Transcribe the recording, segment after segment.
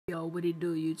What it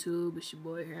do, YouTube? It's your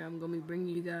boy here. I'm gonna be bringing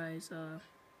you guys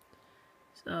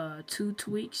two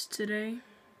tweaks today.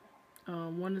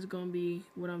 One is gonna be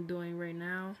what I'm doing right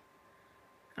now,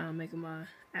 making my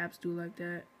apps do like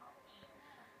that,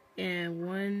 and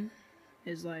one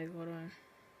is like, hold on,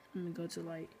 let me go to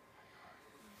like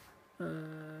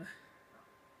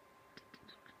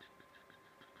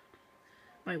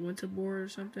Winterboard or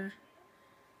something,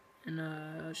 and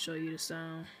I'll show you the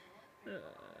sound.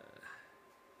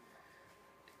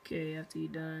 Okay, after you're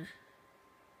done,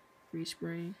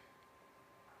 respring.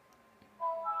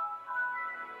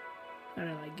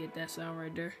 Gotta like get that sound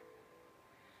right there.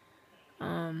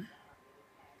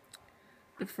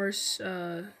 The first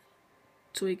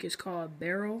tweak is called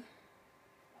barrel.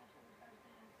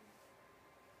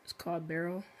 It's called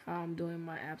barrel. How I'm doing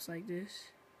my apps like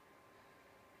this.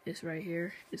 It's right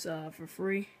here. It's for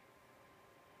free.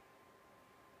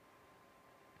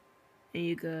 And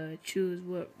you can choose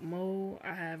what mode.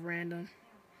 I have random.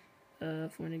 For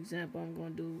an example, I'm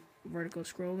going to do vertical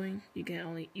scrolling. You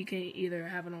can either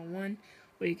have it on one,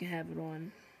 or you can have it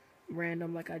on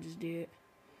random, like I just did.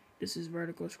 This is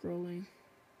vertical scrolling,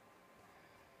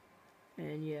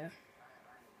 and yeah.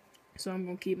 So I'm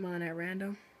gonna keep mine at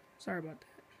random. Sorry about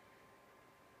that.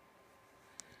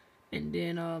 And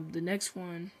then the next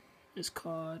one is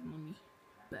called. Let me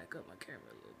back up my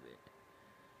camera a little bit.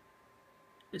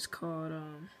 It's called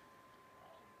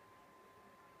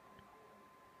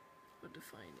to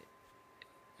find it.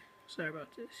 Sorry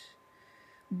about this.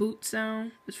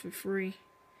 Bootsound is for free.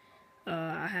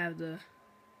 I have the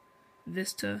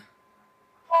Vista.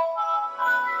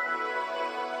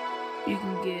 You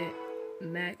can get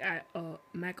Mac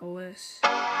OS,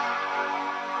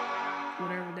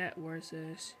 whatever that word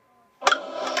says.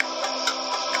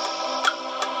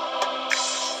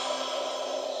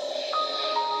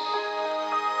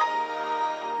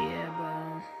 Yeah,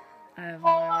 but I have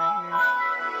mine right here.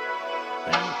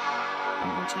 But I'm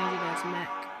gonna change it as Mac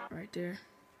right there.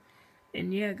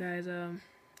 And yeah, guys,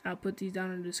 I'll put these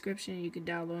down in the description. You can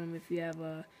download them if you have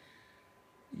a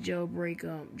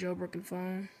jailbroken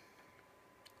phone.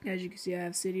 As you can see, I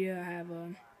have Cydia. I have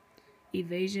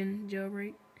evasion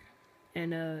jailbreak,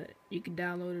 and you can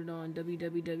download it on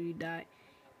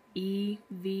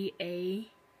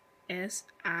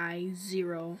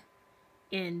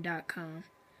www.evasi0n.com.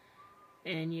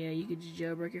 And yeah, you could just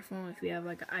jailbreak your phone if you have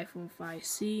like an iPhone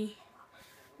 5C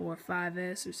or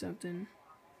 5S or something.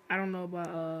 I don't know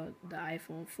about the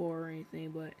iPhone 4 or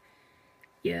anything, but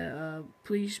yeah,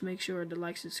 please make sure to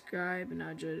like, subscribe, and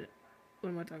what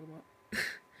am I talking about?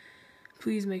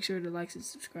 Please make sure to like and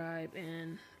subscribe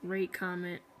and rate,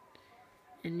 comment,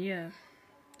 and yeah.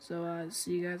 So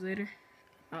see you guys later.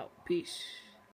 Out. Peace.